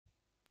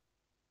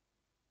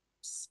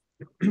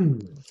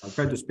I'll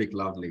try to speak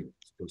loudly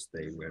to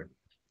stay aware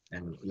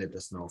and let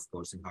us know, of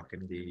course, in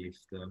Hakkendi if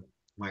the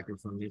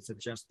microphone needs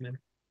adjustment.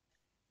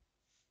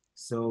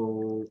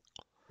 So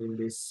in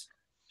this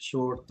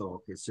short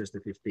talk, it's just a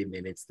 15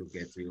 minutes to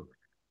get you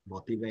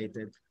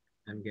motivated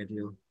and get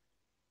you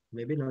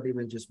maybe not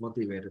even just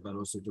motivated, but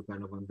also to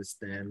kind of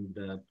understand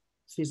the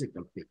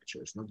physical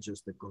pictures, not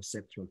just the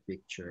conceptual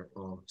picture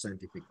of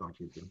scientific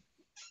computing.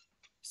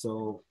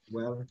 So,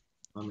 well,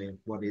 I mean,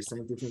 what is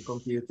scientific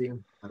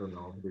computing? I don't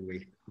know. Do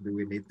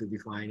we need to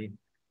define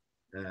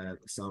it?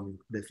 Some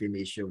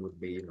definition would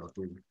be,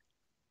 to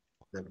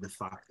the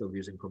fact of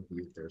using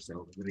computers.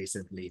 So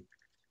recently,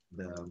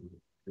 the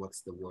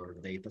what's the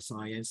word? Data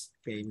science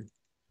came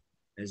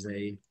as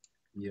a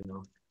you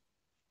know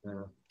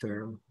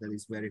term that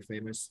is very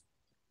famous.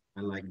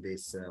 I like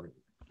this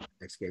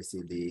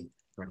XKCD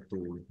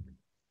cartoon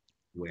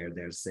where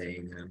they're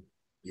saying,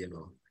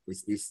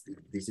 is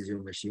this is your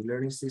machine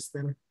learning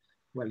system?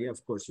 Well, yeah,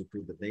 of course, you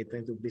put the data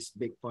into this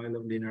big pile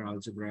of linear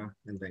algebra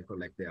and then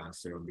collect the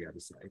answer on the other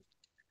side.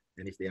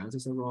 And if the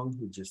answers are wrong,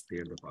 you just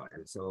clear the file.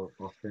 So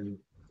often,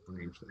 I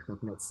mean, I'm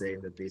not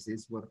saying that this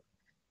is what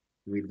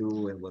we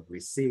do and what we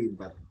see,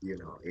 but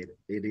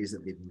it is a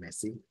bit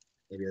messy.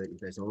 It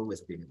has always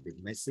been a bit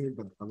messy,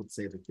 but I would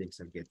say that things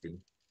are getting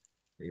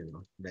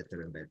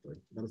better and better.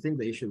 But I think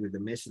the issue with the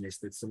meshing is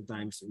that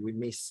sometimes we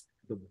miss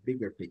the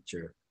bigger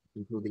picture,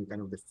 including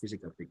kind of the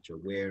physical picture,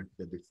 where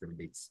the different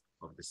bits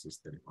of the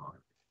system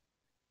are.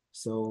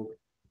 So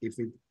if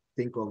we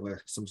think of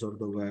some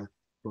sort of a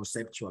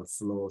conceptual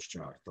flow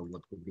chart of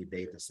what could be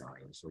data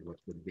science or what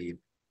could be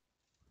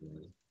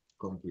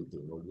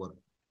computing or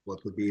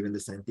what could be even the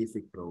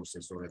scientific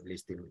process, or at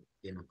least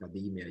in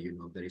academia,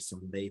 there is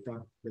some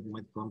data that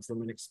might come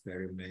from an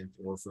experiment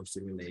or from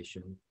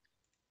simulation.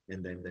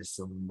 And then there's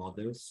some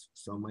models,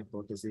 some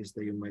hypotheses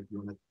that you might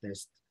want to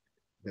test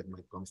that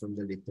might come from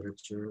the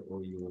literature,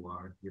 or you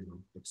are,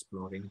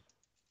 exploring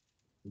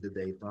the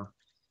data.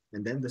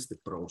 And then there's the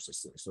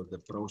processing. So the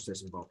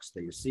process box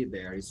that you see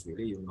there is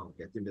really,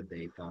 getting the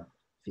data,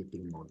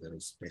 fitting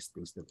models,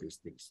 testing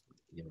statistics.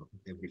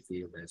 Every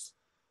field has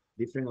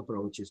different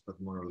approaches, but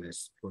more or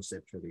less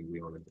conceptually, we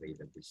all agree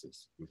that this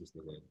is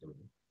the way of doing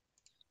it.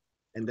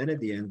 And then at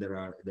the end, there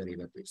are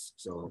derivatives.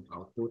 So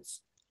outputs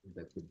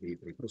that could be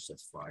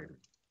preprocessed file,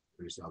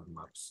 result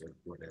maps,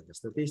 whatever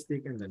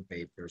statistic, and then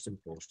papers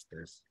and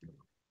posters.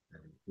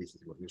 And this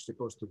is what you're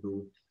supposed to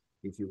do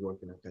if you work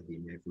in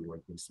academia, if you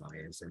work in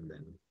science, and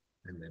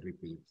then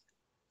repeat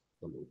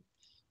the loop.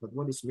 But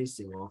what is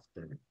missing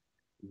often,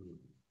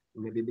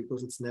 maybe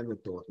because it's never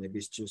taught, maybe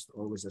it's just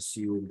always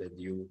assumed that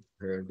you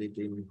heard it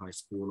in high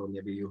school, or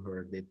maybe you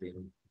heard it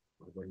in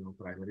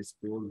primary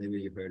school,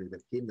 maybe you heard it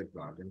at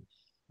kindergarten.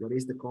 What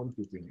is the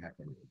computing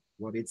happening?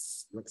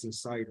 What's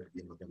inside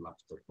the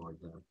laptop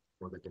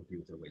or the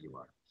computer where you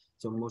are?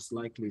 So most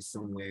likely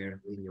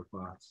somewhere in your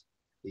past,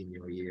 in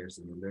your years,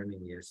 in your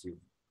learning years, you've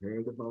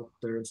heard about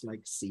terms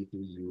like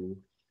CPU,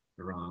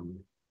 RAM,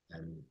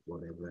 and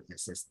whatever,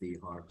 SSD,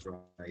 hard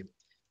drive.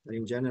 But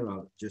in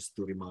general, just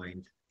to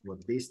remind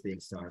what these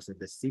things are, so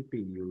the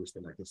CPU is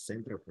like a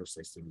central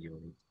processing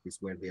unit, is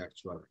where the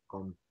actual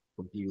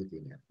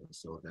computing happens.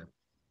 So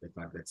the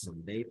fact that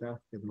some data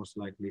is most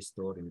likely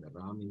stored in the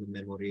RAM, in the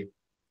memory,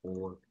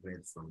 or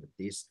read from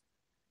the disk,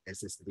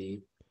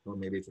 SSD, or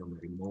maybe from a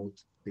remote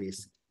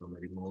disk, from a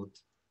remote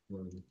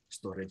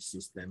storage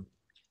system,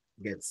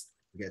 gets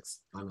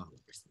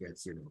analyzed,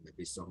 gets,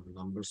 maybe some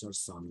numbers are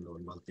summed or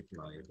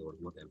multiplied or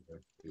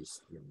whatever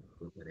is,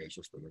 the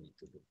operations that you need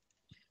to do.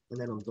 And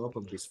then on top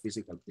of these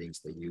physical things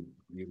that you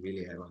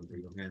really have under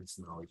your hands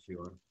now, if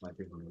you are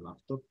typing on a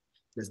laptop,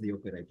 there's the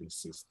operating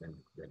system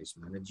that is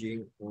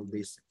managing all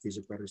these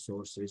physical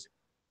resources.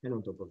 And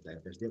on top of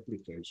that, there's the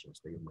applications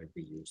that you might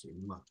be using,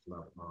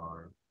 MATLAB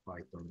or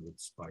Python with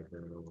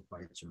Spider or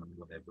Python,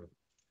 whatever.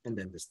 And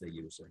then there's the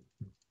user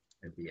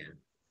at the end.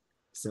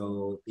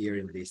 So here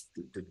in this,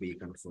 to be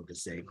kind of for the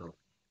sake of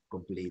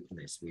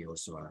completeness, we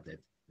also added,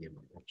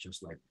 options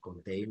like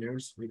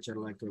containers, which are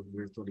like a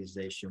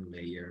virtualization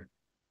layer,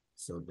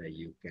 so that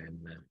you can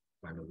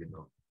kind of,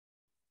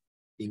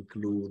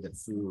 include the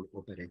full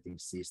operating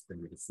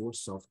system with the full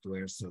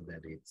software, so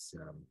that it's,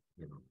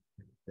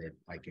 that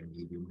I can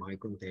give you my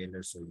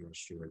container, so you're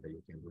sure that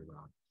you can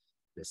run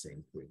the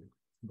same thing.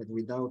 But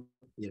without,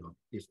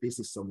 if this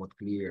is somewhat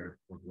clear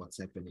on what's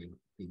happening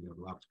in your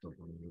laptop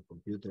or in your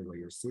computer where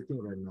you're sitting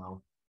right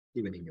now,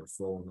 even in your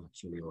phone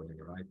actually, or in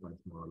your iPad,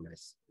 more or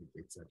less,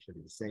 it's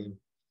actually the same.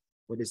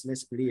 What is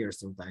less clear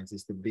sometimes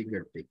is the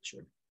bigger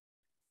picture.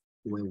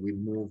 When we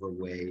move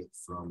away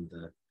from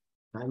the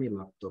tiny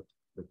laptop,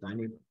 the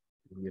tiny,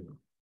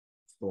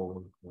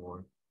 phone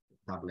or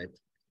tablet,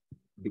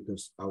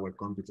 because our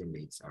computing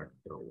needs are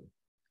growing.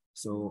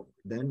 So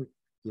then,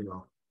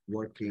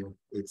 working,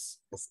 it's,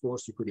 of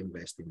course, you could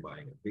invest in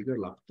buying a bigger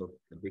laptop,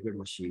 a bigger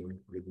machine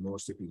with more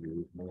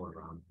CPU, more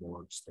RAM,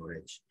 more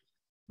storage.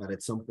 But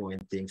at some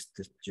point, things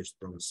just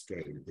don't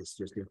scale. It's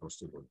just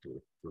impossible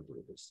to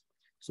do this.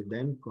 So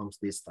then comes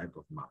this type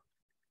of map,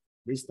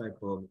 this type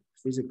of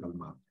physical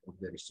map of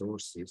the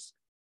resources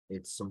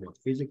It's somewhat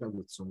physical,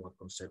 it's somewhat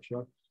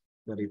conceptual,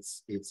 but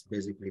it's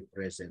basically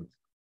present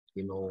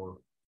in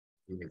all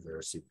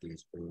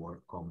universities or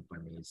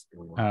companies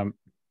or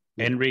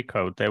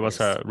Enrico, there was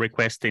yes. a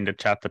request in the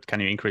chat that can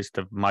you increase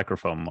the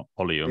microphone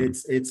volume?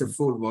 It's a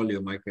full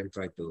volume. I can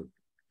try to.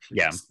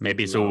 Yeah,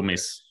 maybe Zoom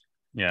is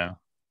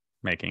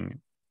making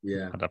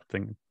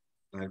adapting.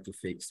 I have to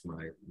fix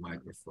my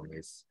microphone.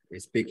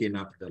 It's picking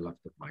up the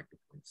laptop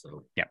microphone. So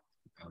yeah,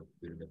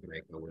 during the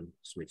break I will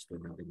switch to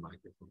another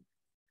microphone.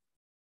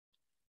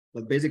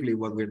 But basically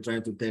what we're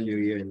trying to tell you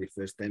here in the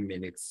first 10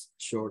 minutes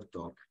short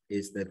talk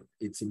is that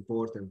it's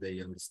important that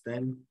you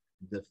understand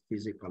the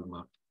physical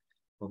map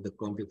of the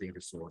computing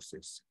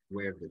resources,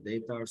 where the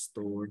data are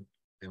stored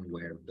and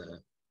where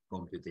the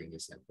computing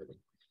is happening.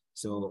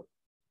 So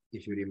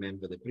if you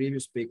remember the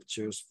previous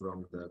pictures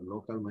from the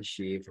local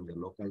machine, from the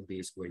local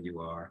disk where you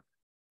are,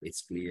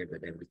 it's clear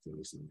that everything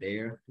is in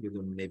there. You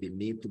don't maybe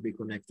need to be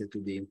connected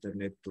to the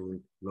internet to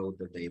load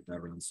the data,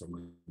 run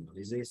some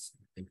analysis.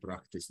 In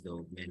practice,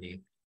 though,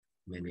 many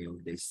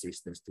of these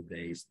systems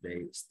today,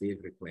 they still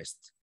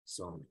request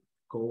some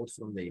code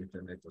from the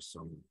internet or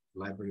some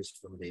libraries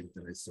from the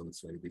internet, so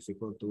it's very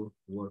difficult to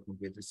work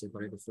completely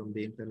separated from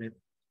the internet.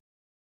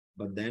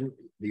 But then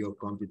your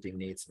computing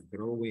needs are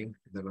growing,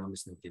 the RAM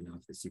is not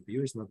enough, the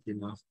CPU is not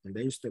enough, and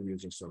then you start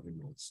using some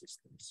remote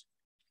systems.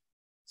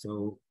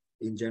 So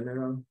in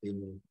general,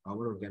 in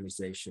our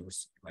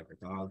organizations, like at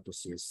Aalto,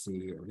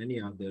 CSC, or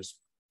many others,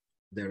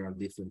 there are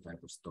different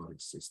types of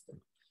storage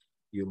systems.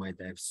 You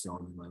might have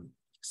some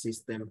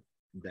system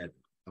that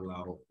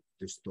allow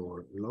to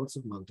store lots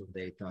of amount of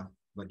data,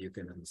 but you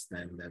can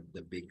understand that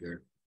the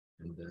bigger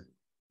and the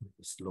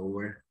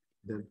slower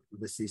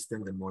the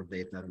system, the more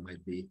data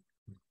might be,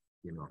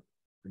 you know,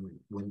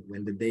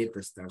 when the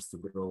data starts to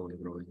grow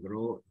and grow and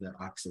grow, the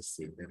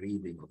accessing, the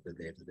reading of the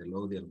data, the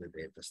loading of the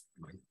data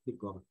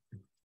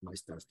might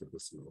start to be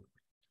slow.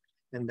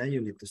 And then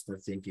you need to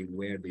start thinking,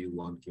 where do you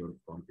want your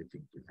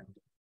computing to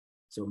happen?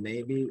 So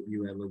maybe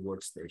you have a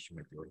workstation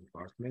at your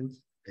apartment,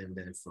 and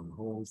then from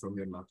home, from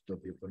your laptop,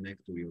 you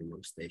connect to your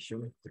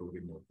workstation through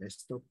remote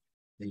desktop,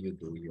 and you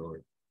do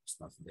your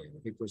stuff there,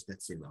 because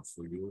that's enough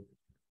for you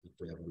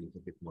to have a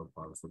little bit more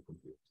powerful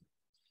computer.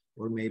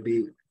 Or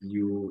maybe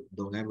you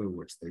don't have a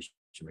workstation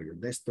or your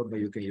desktop, but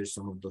you can use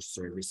some of those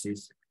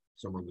services.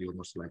 Some of you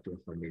most likely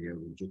are familiar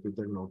with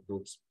Jupyter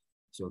notebooks.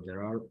 So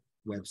there are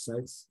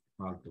websites,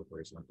 Aalto, for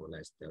example,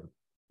 has the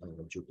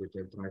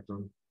Jupyter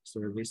Triton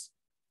service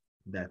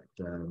that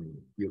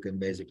you can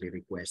basically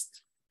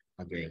request,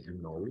 again, a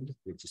node,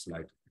 which is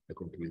like a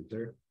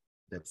computer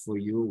that for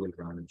you will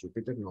run a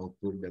Jupyter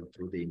notebook that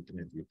through the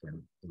internet you can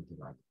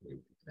interact with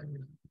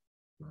and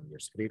run your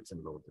scripts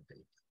and load the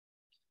data.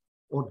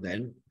 Or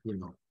then, you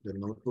know, the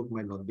notebook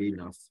might not be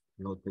enough.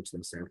 Notebooks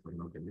themselves are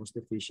not the most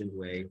efficient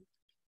way.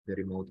 The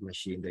remote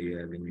machine that you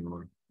have in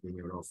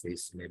your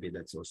office, maybe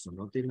that's also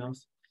not enough.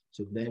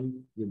 So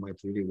then you might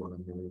really want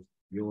to move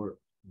your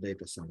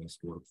data science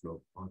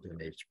workflow onto an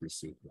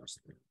HPC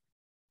cluster.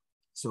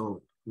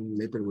 So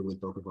later we will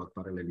talk about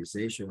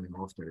parallelization, and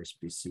after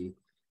HPC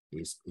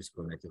is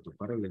connected to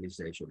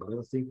parallelization. But I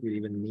don't think we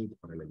even need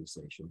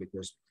parallelization,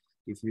 because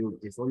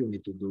if all you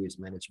need to do is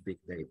manage big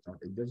data,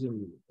 it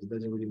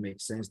doesn't really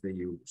make sense that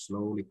you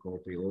slowly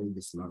copy all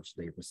this large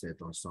data set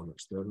on some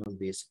external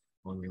disk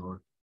on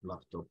your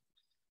laptop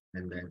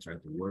and then try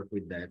to work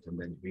with that and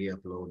then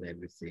re-upload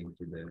everything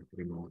to the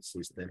remote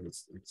system.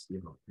 It's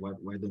you know,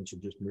 why don't you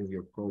just move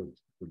your code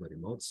to the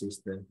remote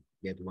system,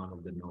 get one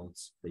of the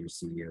nodes that you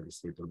see here,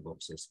 these little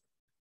boxes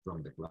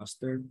from the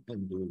cluster,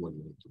 and do what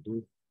you need to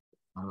do,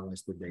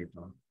 analyze the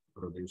data,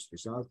 produce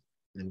result,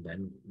 and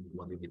then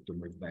what you need to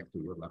move back to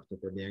your laptop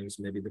at the end is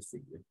maybe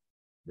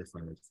the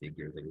final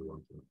figure that you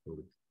want to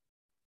include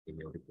in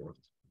your report.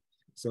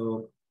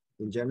 So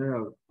in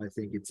general, I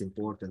think it's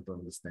important to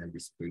understand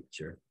this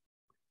picture.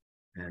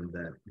 And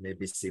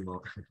maybe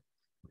Simo,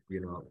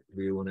 you know,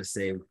 we want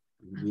to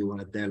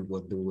tell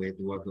what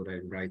do I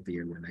write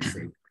here when I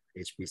say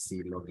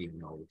HPC login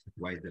node?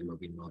 Why the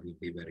login node will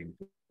be very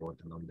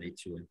important on day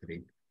 2 and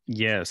 3?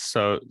 Yes,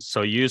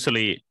 so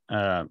usually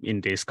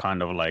in this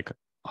kind of like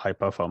high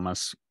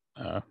performance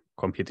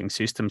computing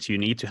systems, you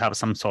need to have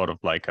some sort of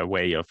like a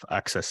way of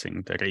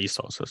accessing the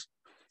resources.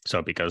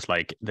 So because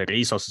like the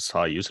resources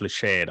are usually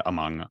shared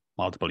among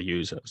multiple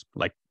users,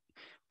 like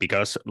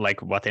because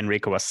like what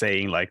Enrico was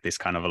saying, like this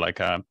kind of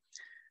like a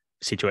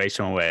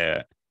situation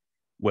where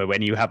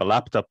when you have a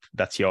laptop,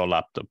 that's your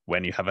laptop.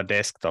 When you have a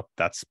desktop,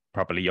 that's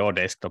probably your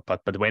desktop.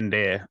 But when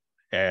the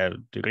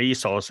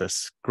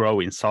resources grow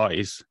in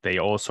size, they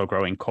also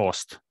grow in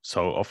cost.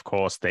 So of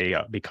course they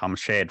become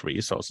shared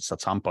resources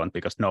at some point,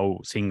 because no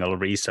single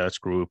research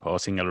group or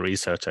single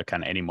researcher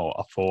can anymore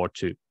afford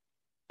to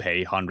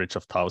pay hundreds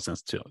of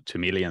thousands to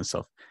millions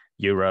of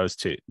euros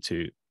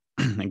to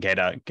get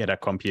a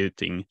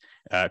computing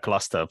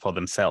cluster for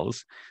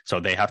themselves. So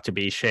they have to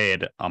be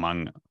shared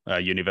among a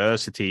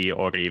university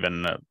or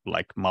even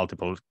like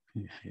multiple,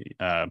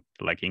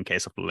 like in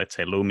case of, let's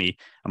say, Lumi,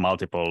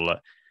 multiple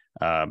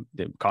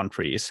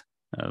countries.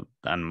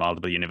 and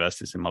multiple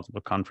universities in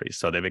multiple countries.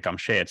 So they become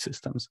shared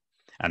systems.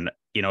 And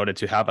in order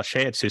to have a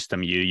shared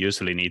system, you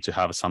usually need to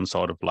have some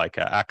sort of like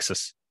a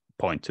access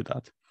point to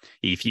that.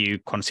 If you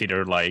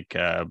consider like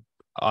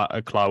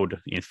a cloud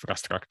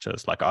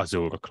infrastructures like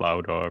Azure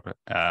cloud or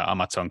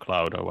Amazon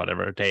cloud or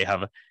whatever, they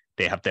have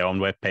their own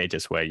web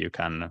pages where you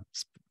can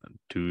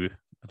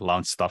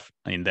launch stuff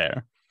in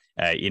there.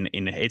 In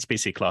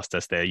HPC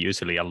clusters, they're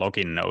usually a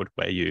login node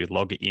where you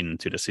log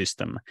into the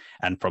system,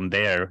 and from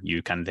there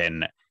you can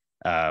then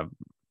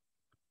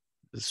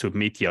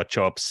submit your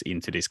jobs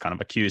into this kind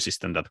of a queue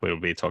system that we'll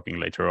be talking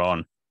later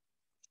on,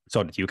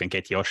 so that you can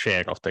get your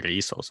share of the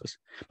resources.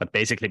 But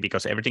basically,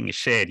 because everything is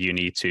shared, you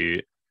need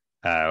to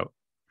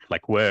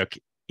like work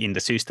in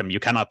the system. You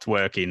cannot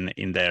work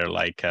in there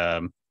like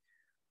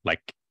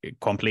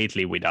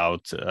completely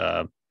without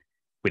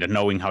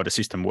knowing how the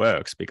system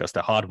works, because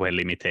the hardware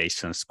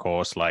limitations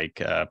cause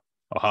like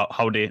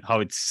how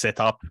it's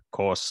set up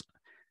cause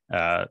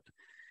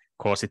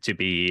it to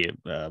be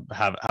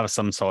have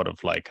some sort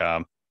of like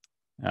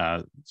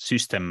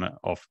system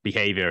of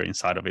behavior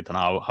inside of it, and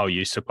how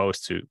you're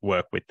supposed to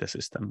work with the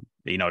system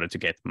in order to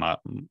get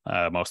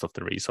most of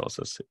the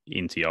resources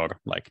into your,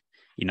 like,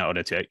 in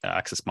order to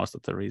access most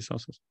of the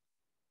resources.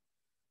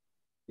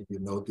 If you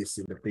notice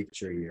in the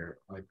picture here,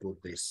 I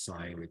put this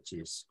sign, which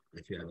is,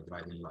 if you have a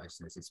driving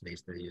license, it's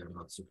basically you're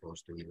not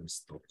supposed to even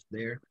stop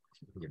there,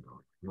 you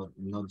know,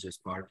 not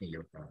just parking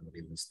your car, but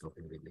even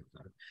stopping with your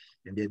car.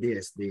 And the idea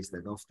is this,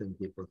 that often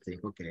people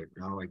think, okay,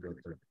 now I got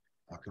the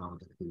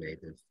account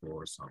activated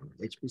for some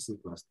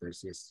HPC cluster,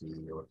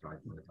 CSC, or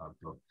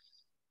Aalto,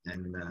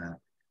 and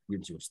you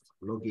just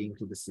log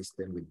into the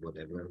system with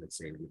whatever, let's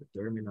say with a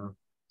terminal,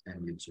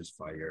 and you just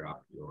fire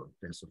up your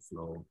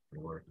TensorFlow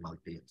or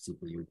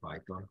multi-CPU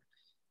Python.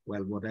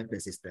 Well, what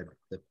happens is that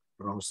the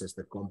process,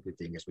 the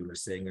computing, as we were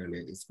saying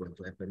earlier, is going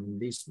to happen in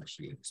this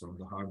machine, so on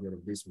the hardware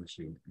of this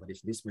machine. But if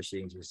this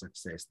machine is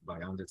accessed by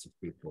hundreds of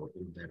people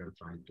who that are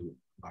trying to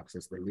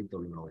access the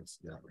little nodes,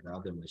 the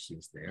other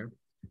machines there,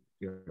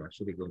 you're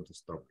actually going to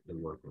stop the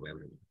work of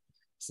everyone.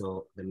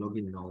 So the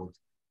login node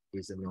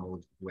is a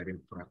node where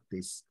in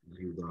practice,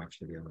 you don't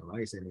actually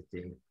analyze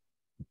anything.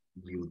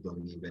 You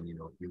don't even, you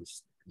know,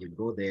 you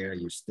go there,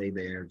 you stay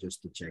there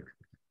just to check,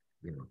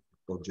 you know,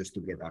 or just to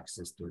get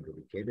access to a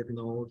dedicated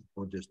node,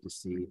 or just to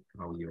see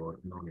how your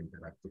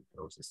non-interactive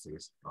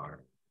processes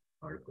are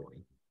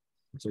going.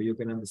 So you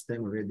can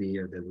understand already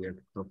here that we are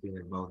talking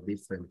about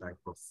different type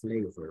of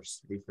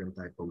flavors, different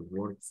type of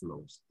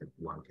workflows that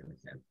one can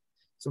have.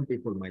 Some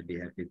people might be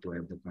happy to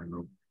have the kind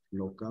of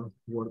local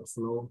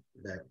workflow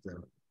that,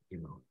 you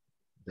know,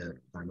 the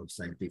kind of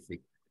scientific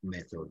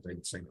method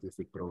and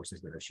scientific process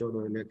that I showed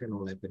earlier can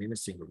all happen in a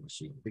single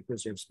machine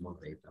because you have small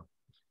data,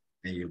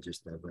 and you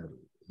just have a,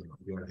 you know,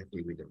 you're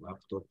happy with the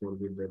laptop or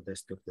with the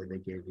desktop that they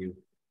gave you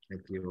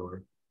at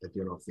your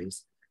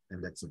office,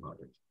 and that's about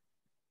it.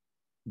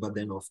 But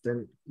then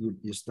often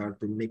you start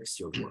to mix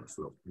your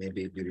workflow.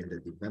 Maybe during the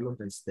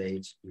development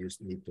stage, you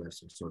need to have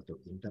some sort of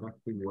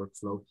interactive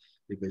workflow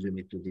because you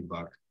need to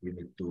debug, you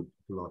need to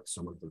plot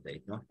some of the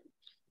data.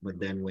 But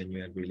then when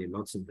you have really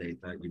lots of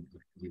data,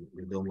 you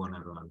don't want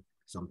to run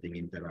something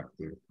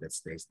interactive that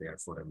stays there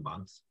for a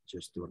month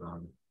just to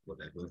run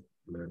whatever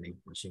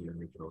machine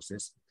learning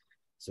process.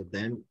 So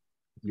then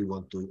you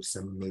want to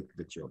submit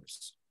the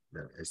jobs.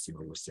 As you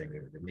were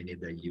saying, the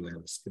minute that you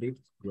have a script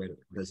where it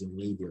doesn't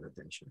need your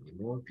attention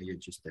anymore, and you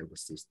just tell the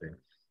system,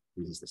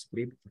 this is the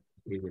script,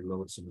 we will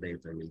load some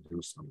data, we'll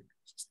do some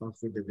stuff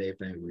with the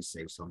data, and we'll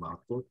save some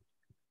output.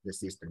 The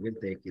system will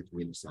take it,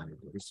 will assign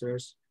it to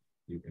research.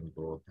 You can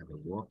go have a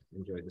walk,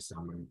 enjoy the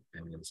summer,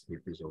 and when the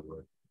script is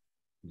over,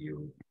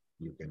 you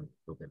can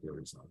look at your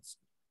results.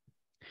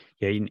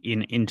 Yeah,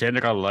 in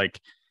general, like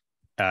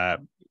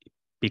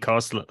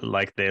because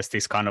like there's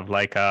this kind of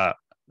like a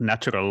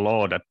natural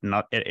law that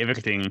not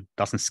everything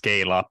doesn't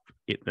scale up.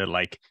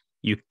 Like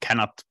you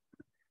cannot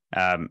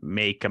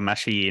make a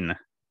machine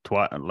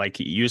like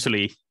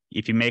usually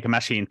if you make a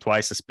machine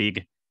twice as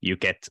big, you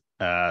get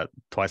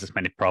twice as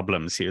many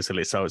problems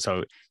usually.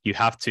 So you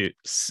have to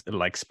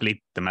like split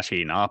the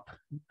machine up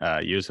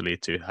usually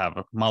to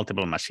have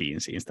multiple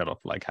machines instead of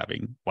like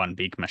having one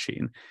big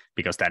machine,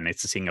 because then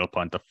it's a single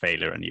point of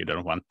failure and you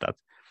don't want that.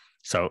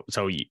 So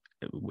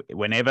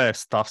whenever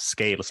stuff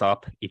scales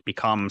up, it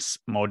becomes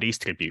more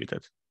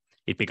distributed.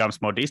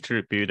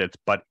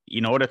 But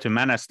in order to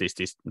manage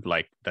this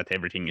like that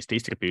everything is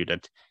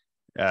distributed,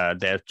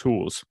 there are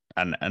tools,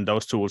 and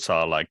those tools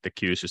are like the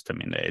queue system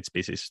in the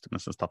HPC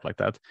systems and stuff like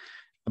that.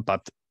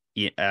 But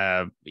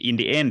in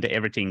the end,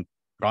 everything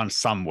runs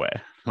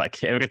somewhere.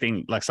 Like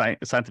everything, like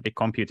scientific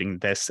computing,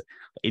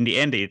 in the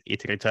end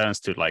it returns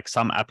to like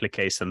some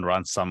application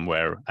runs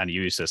somewhere and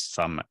uses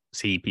some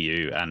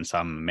CPU and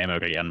some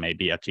memory and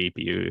maybe a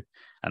GPU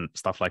and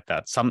stuff like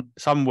that.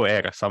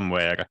 Somewhere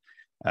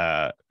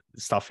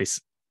stuff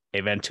is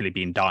eventually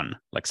being done.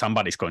 Like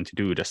somebody's going to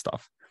do the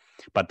stuff.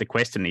 But the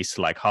question is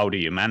like, how do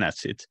you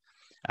manage it?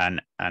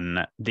 And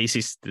this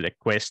is the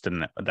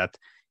question that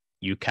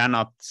you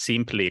cannot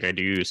simply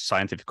reduce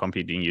scientific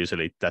computing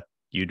usually that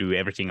you do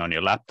everything on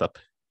your laptop.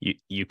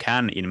 you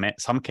can in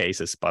some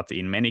cases, but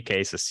in many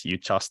cases you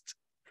just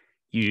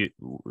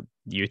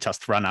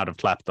run out of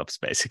laptops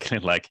basically.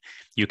 Like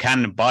you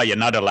can buy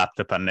another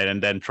laptop and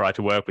then try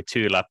to work with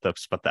 2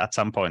 laptops, but at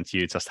some point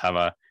you just have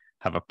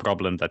a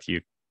problem that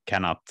you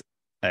cannot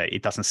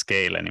it doesn't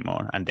scale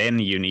anymore, and then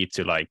you need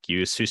to like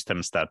use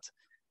systems that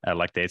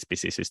like the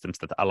HPC systems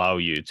that allow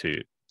you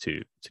to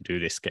do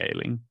this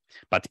scaling.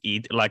 But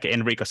like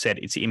Enrico said,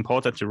 it's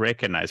important to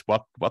recognize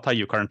what are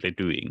you currently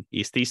doing.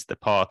 Is this the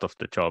part of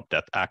the job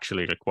that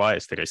actually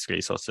requires these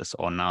resources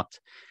or not?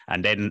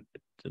 And then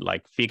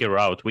like figure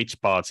out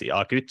which parts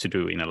are good to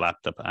do in a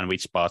laptop and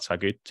which parts are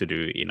good to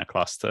do in a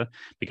cluster,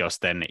 because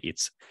then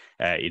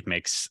it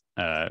makes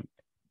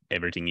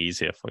everything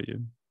easier for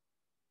you.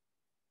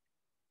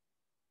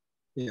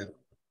 Yeah,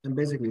 and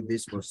basically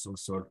this was some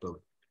sort of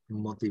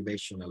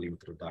motivational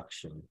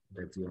introduction,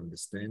 that you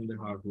understand the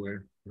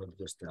hardware, not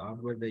just the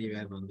hardware that you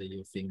have under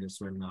your fingers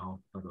right now,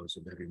 but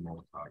also the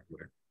remote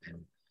hardware, and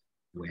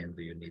when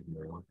do you need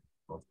more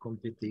of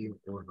computing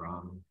or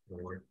RAM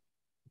or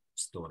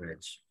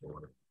storage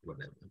or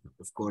whatever.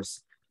 Of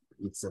course,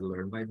 it's a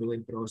learn by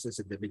doing process.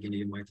 At the beginning,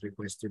 you might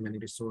request too many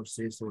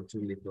resources or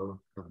too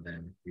little, but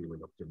then you will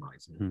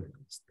optimize and you will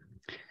understand.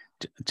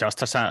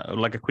 Just as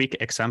a quick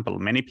example,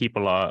 many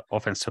people are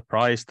often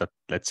surprised that,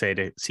 let's say,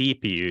 the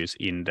CPUs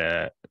in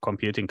the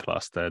computing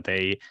cluster,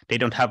 they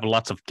don't have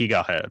lots of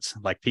gigahertz.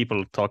 Like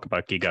people talk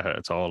about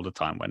gigahertz all the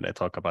time when they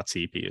talk about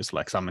CPUs,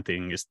 like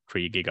something is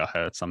 3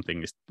 gigahertz,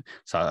 something is,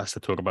 so has to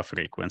talk about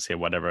frequency or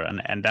whatever.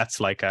 And that's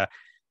like a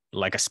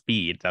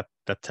speed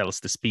that tells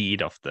the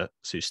speed of the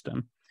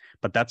system.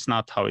 But that's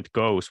not how it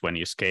goes when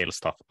you scale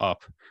stuff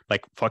up.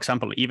 Like, for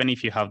example, even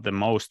if you have the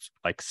most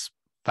like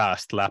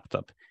fast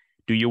laptop,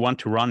 do you want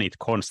to run it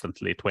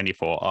constantly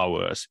 24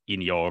 hours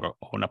in your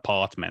own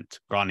apartment,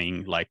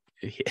 running like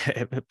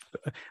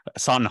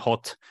sun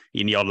hot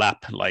in your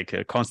lap, like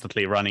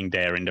constantly running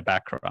there in the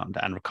background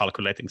and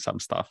calculating some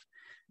stuff?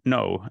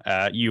 No,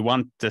 you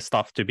want the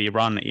stuff to be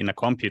run in a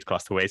compute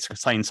cluster where it's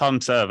in some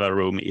server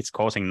room, it's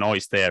causing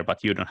noise there,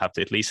 but you don't have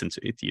to listen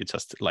to it. You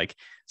just like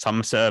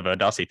some server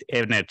does it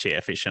energy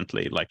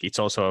efficiently. Like it's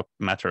also a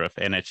matter of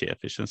energy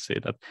efficiency,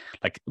 that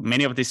like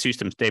many of these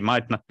systems, they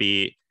might not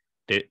be,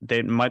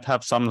 they might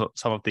have some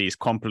of these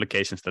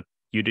complications that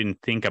you didn't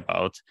think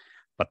about,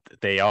 but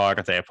they are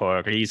there for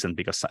a reason,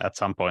 because at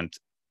some point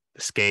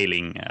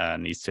scaling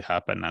needs to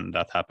happen, and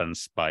that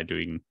happens by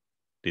doing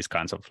these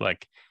kinds of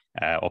like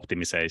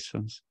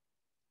optimizations.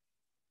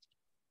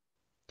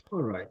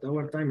 All right,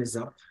 our time is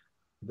up.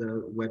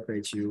 The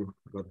webpage, you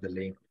got the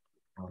link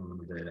on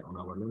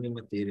our learning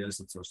materials.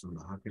 It's also on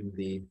the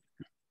HackMD.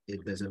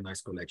 There's a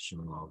nice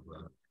collection of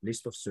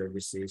list of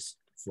services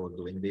for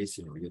doing this.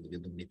 You know, you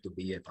don't need to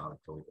be at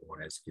Aalto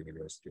or SQ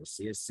University or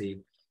CSC.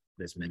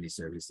 There's many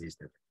services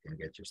that can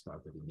get you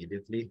started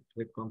immediately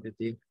with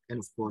computing. And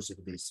of course, if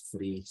these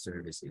free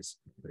services,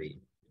 free,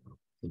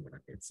 in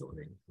brackets or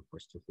in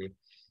apostrophe,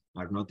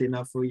 are not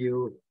enough for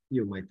you,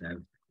 you might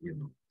have,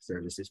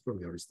 services from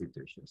your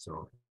institution.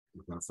 So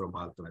if you're from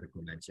Aalto, I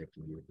recommend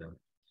checking you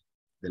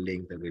the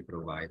link that we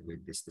provide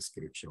with this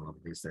description of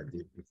these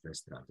different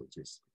strategies.